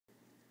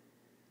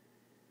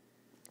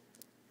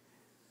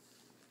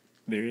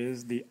There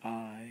is the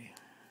I.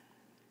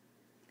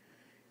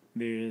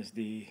 There is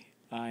the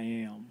I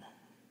am.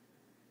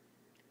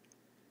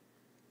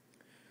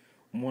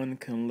 One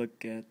can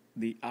look at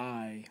the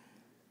I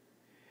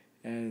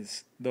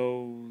as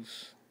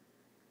those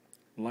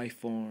life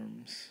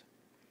forms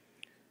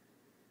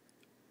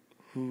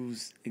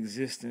whose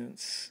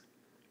existence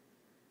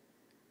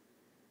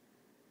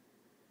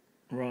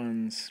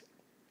runs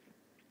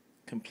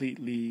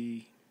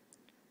completely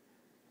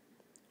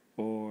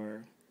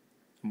or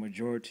a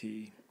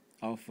majority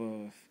off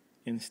of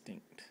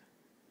instinct,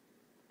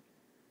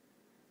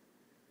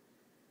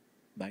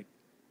 like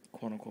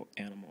quote unquote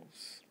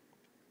animals,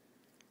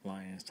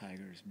 lions,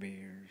 tigers,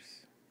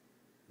 bears,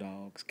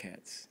 dogs,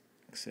 cats,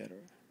 etc.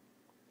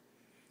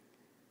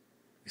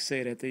 We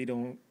say that they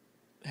don't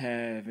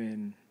have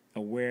an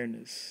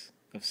awareness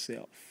of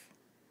self,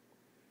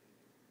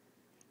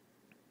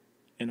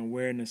 an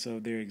awareness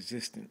of their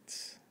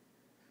existence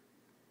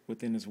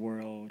within this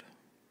world,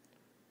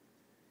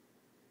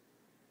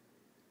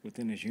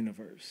 within this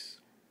universe,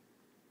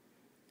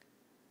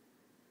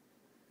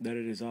 that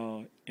it is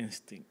all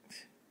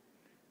instinct,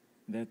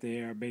 that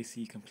they are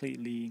basically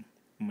completely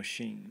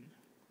machine,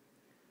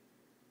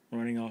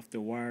 running off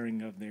the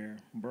wiring of their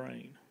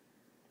brain.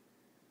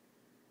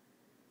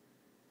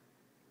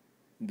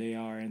 They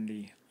are in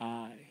the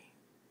I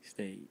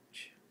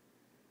stage.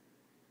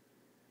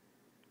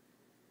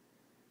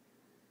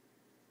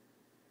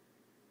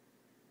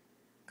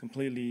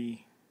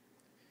 Completely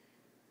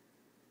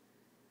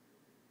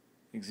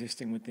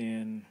existing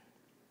within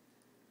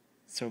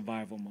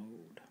survival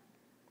mode.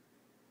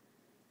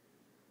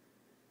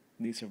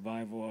 The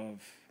survival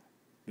of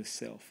the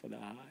self, of the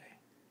I.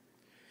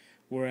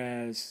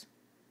 Whereas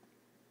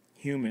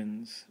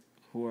humans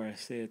who are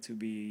said to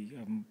be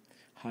of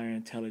higher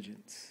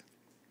intelligence,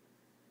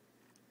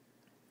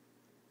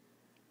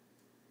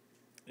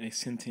 a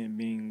sentient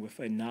being with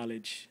a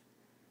knowledge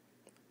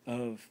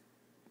of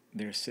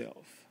their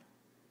self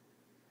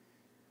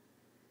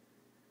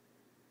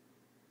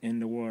in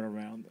the world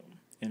around them,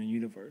 in the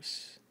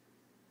universe,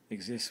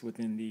 exists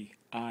within the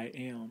I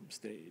am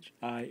stage.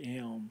 I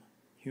am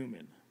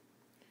human.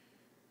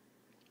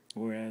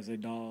 Whereas a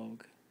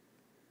dog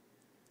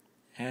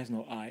has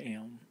no I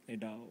am a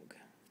dog.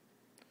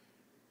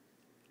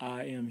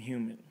 I am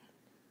human.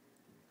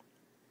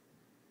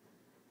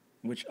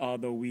 Which,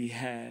 although we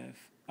have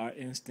our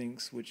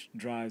instincts which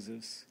drives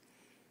us,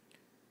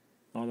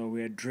 although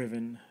we are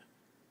driven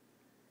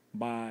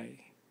by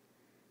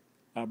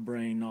our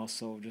brain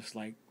also, just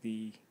like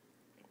the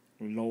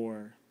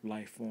lower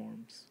life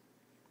forms,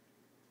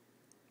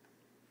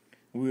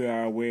 we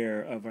are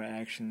aware of our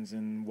actions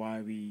and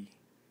why we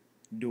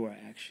do our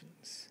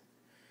actions.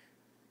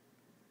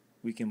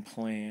 We can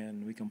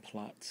plan, we can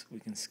plot, we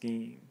can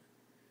scheme.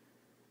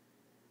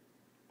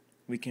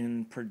 We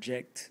can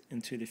project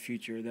into the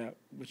future that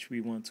which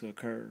we want to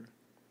occur.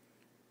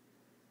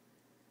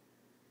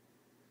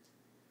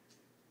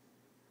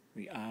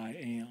 The I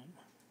am.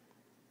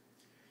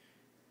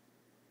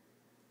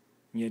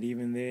 Yet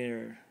even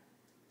there,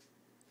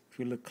 if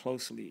we look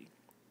closely,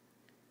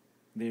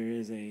 there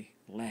is a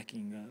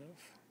lacking of.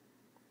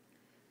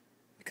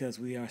 Because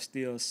we are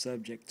still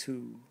subject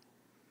to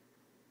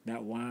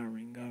that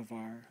wiring of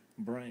our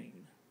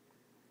brain,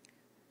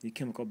 the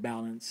chemical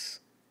balance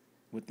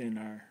within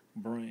our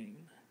brain.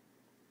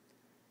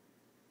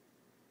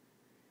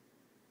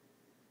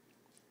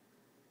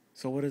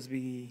 So what is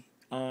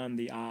beyond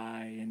the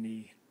I and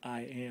the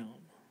I am?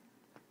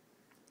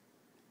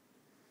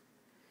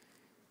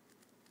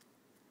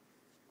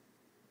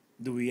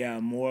 Do we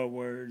have more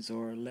words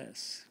or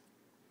less?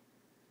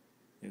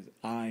 Is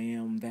I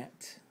am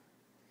that?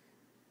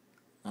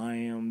 I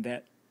am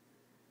that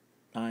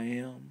I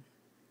am?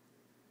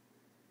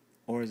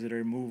 Or is it a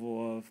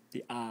removal of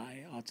the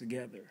I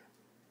altogether?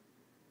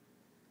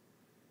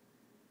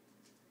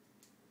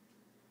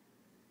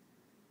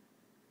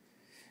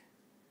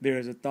 There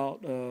is a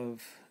thought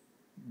of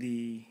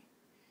the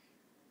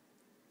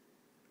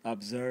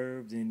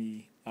observed and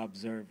the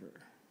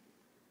observer,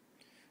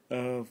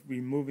 of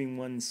removing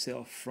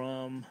oneself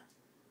from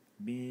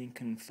being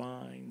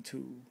confined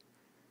to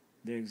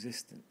their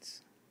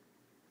existence.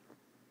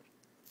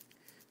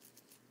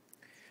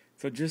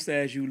 So just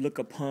as you look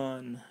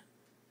upon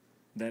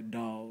that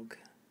dog,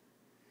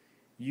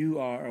 you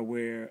are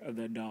aware of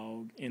that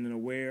dog and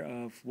aware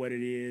of what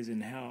it is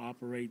and how it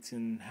operates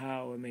and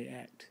how it may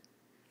act.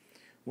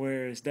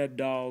 Whereas that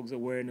dog's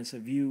awareness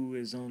of you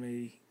is on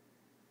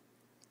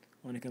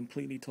a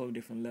completely totally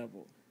different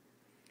level.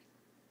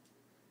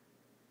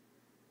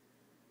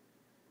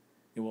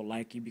 It will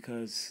like you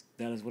because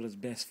that is what is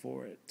best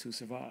for it to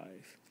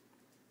survive.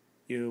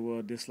 It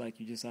will dislike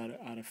you just out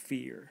of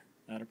fear,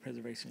 out of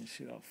preservation of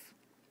self.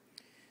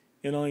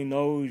 It only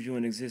knows you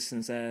in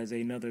existence as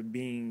another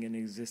being, in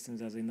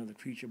existence as another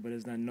creature, but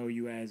does not know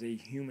you as a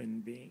human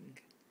being.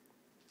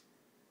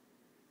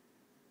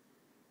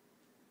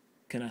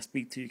 Cannot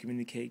speak to you,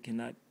 communicate,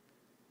 cannot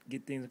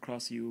get things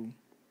across to you,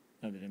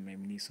 other than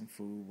maybe need some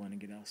food, want to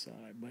get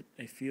outside. But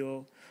I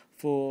feel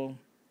full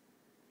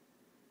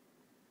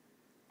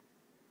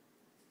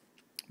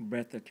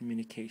breadth of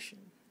communication,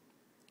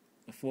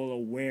 a full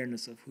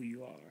awareness of who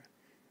you are.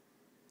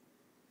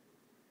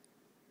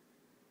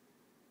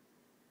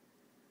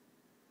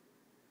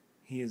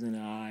 He is in the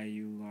I,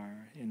 you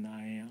are in the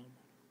I am.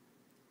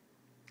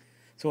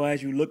 So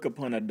as you look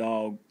upon a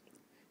dog,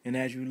 and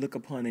as you look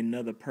upon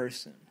another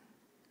person,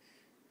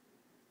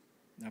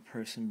 that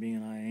person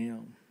being I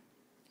am,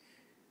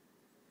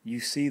 you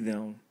see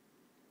them,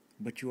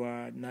 but you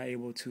are not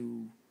able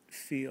to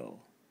feel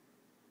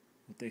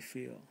what they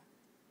feel.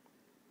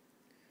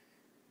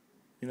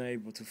 You're not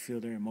able to feel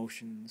their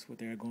emotions, what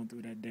they're going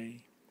through that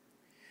day.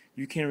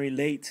 You can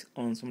relate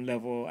on some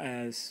level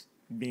as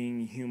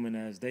being human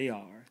as they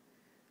are,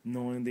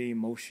 knowing the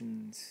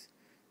emotions,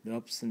 the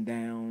ups and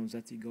downs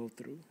that you go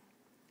through.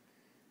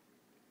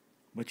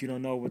 But you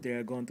don't know what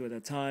they're going through at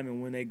that time,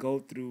 and when they go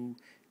through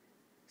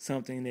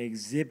something, they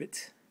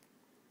exhibit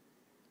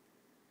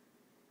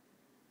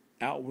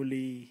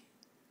outwardly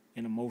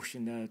an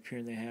emotion that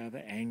appears they have,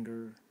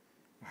 anger,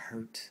 or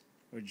hurt,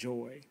 or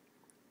joy.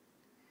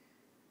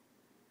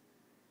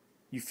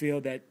 You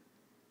feel that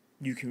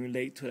you can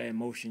relate to that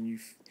emotion. You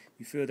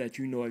feel that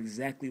you know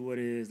exactly what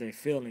it is they're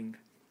feeling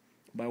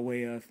by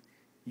way of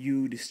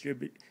you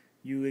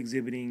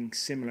exhibiting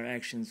similar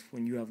actions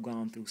when you have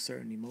gone through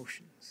certain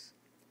emotions.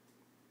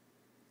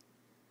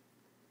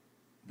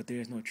 But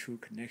there is no true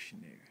connection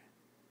there.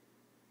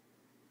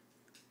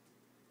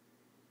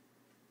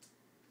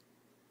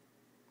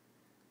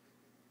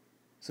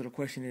 So the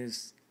question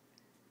is,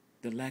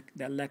 that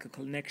lack of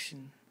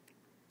connection,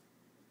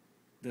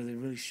 does it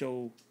really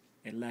show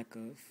a lack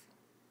of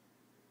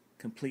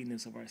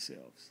completeness of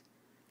ourselves?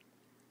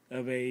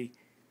 Of a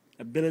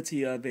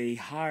ability of a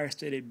higher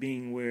state of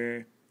being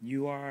where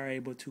you are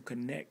able to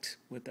connect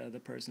with the other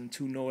person,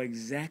 to know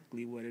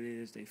exactly what it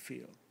is they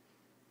feel.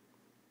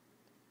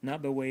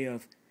 Not by way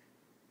of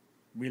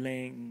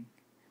relating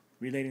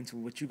to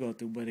what you go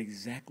through, but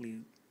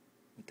exactly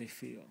what they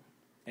feel.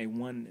 A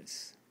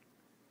oneness.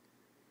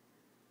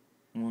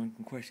 One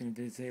can question if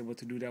it's able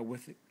to do that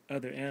with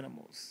other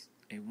animals.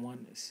 A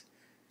oneness.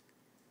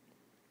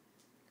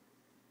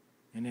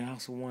 And then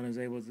also one is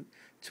able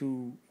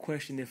to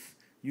question if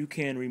you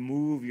can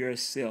remove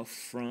yourself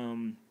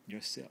from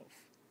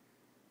yourself.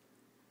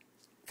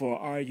 For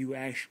are you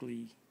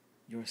actually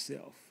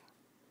yourself?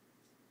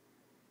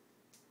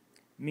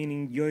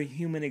 Meaning your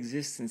human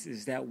existence,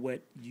 is that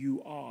what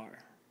you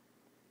are?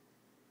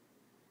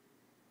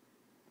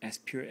 As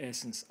pure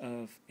essence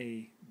of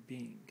a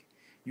being.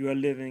 You are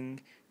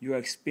living your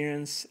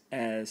experience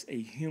as a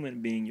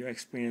human being, your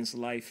experience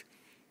life.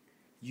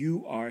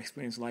 You are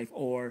experience life,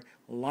 or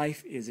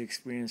life is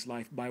experience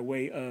life by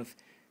way of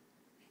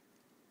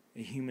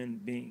a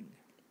human being.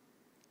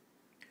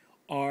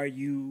 Are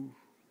you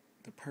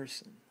the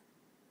person?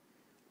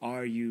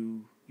 Are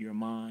you your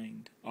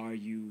mind? Are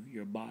you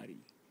your body?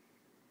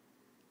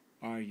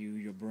 Are you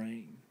your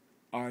brain?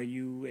 Are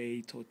you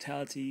a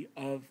totality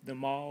of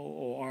them all,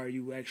 or are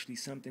you actually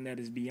something that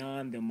is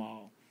beyond them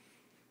all,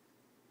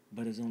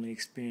 but is only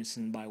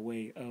experiencing by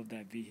way of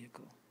that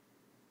vehicle?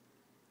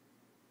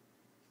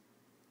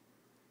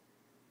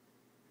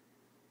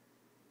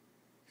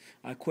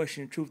 I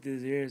question the truth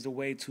is there is a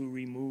way to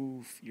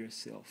remove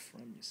yourself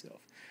from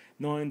yourself.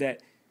 Knowing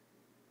that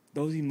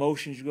those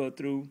emotions you go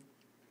through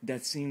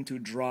that seem to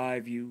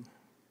drive you,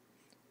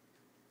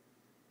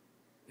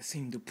 that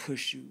seem to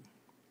push you,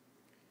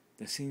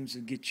 that seems to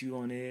get you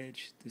on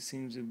edge, that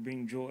seems to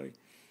bring joy,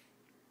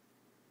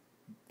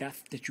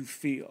 that you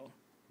feel.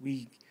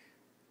 We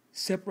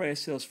separate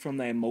ourselves from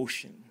that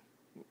emotion,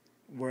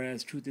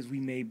 whereas truth is we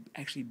may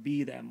actually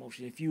be that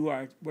emotion. If you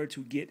were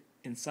to get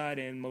inside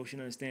an emotion,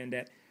 understand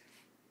that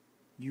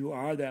you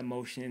are that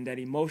emotion, and that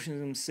emotions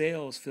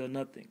themselves feel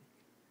nothing.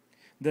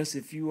 Thus,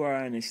 if you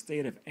are in a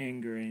state of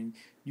anger and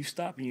you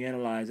stop and you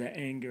analyze that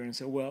anger and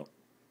say, well,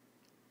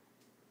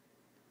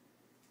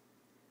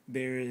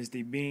 there is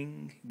the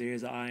being, there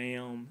is I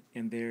am,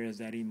 and there is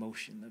that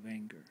emotion of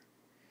anger.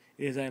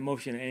 It is that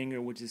emotion of anger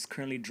which is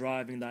currently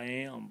driving the I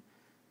am,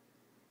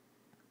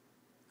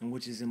 and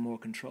which is in more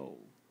control,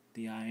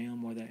 the I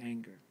am or the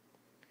anger.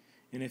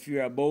 And if you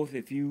are both,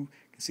 if you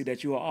can see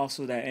that you are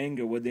also that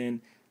anger, well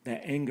then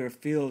that anger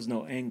feels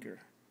no anger.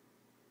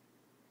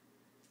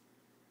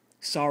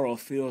 Sorrow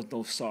feels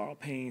no sorrow.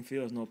 Pain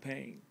feels no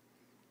pain.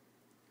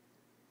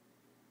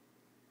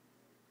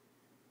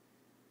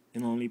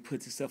 It only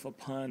puts itself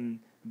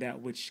upon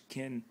that which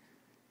can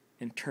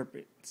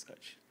interpret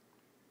such.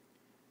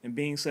 And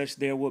being such,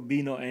 there will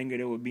be no anger,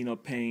 there will be no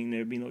pain, there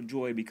will be no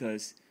joy,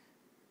 because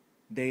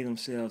they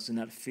themselves do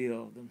not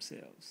feel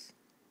themselves.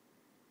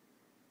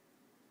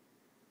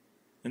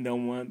 And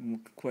then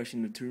one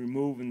question to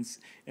remove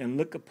and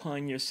look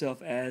upon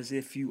yourself as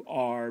if you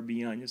are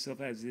beyond yourself,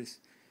 as if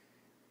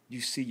you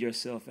see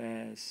yourself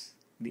as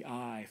the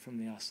eye from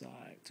the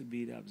outside, to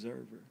be the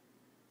observer.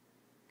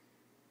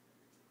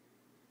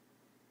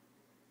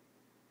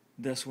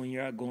 Thus, when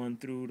you are going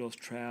through those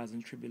trials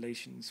and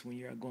tribulations, when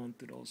you are going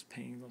through those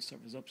pains, those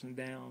sufferings, ups and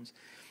downs,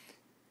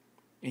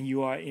 and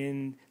you are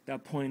in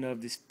that point of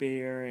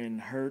despair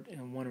and hurt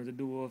and wanting to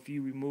do, if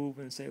you remove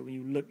and say, when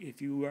you look,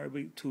 if you are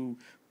able to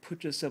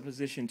put yourself in a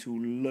position to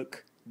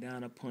look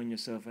down upon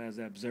yourself as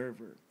an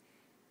observer,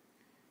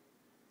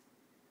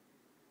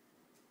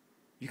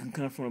 you can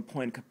come from a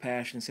point of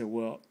compassion and say,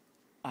 well,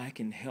 I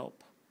can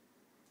help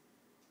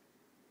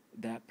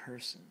that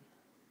person,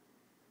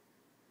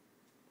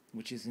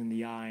 which is in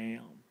the I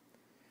am.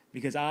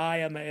 Because I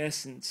am my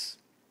essence.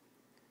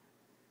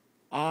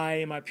 I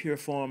am my pure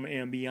form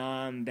and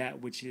beyond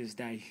that which is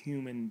thy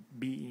human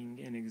being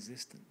in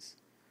existence.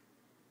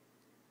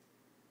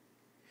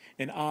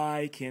 And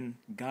I can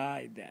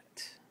guide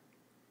that.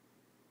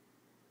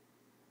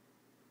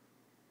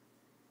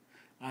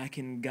 I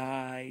can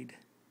guide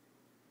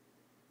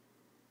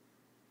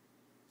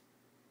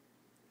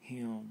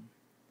him,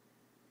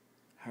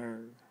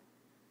 her,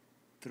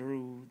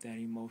 through that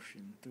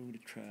emotion, through the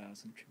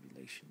trials and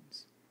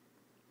tribulations.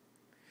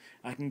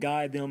 I can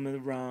guide them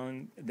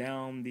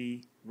down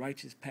the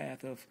righteous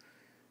path of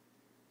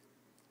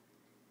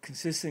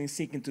consistently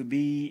seeking to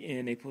be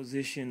in a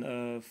position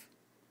of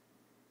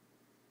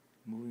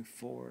moving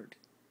forward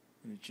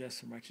in a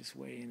just and righteous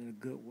way and in a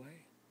good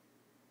way.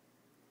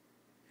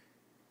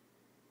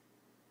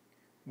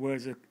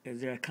 Whereas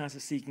is there a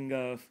constant seeking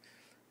of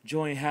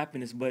joy and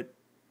happiness, but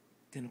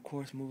then of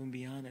course moving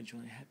beyond that joy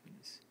and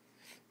happiness.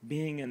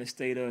 Being in a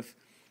state of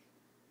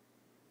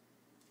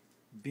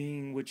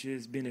being which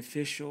is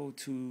beneficial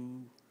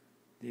to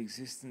the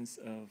existence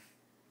of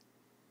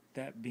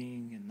that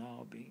being and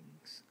all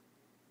beings.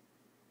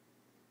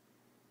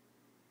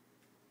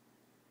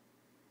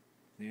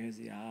 There's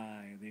the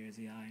I, there's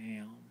the I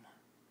am.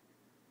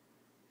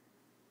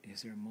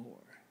 Is there more?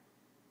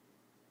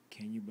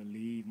 Can you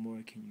believe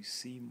more? Can you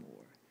see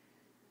more?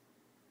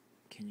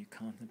 Can you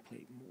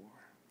contemplate more?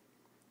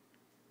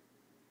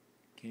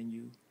 Can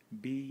you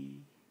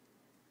be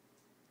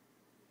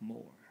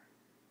more?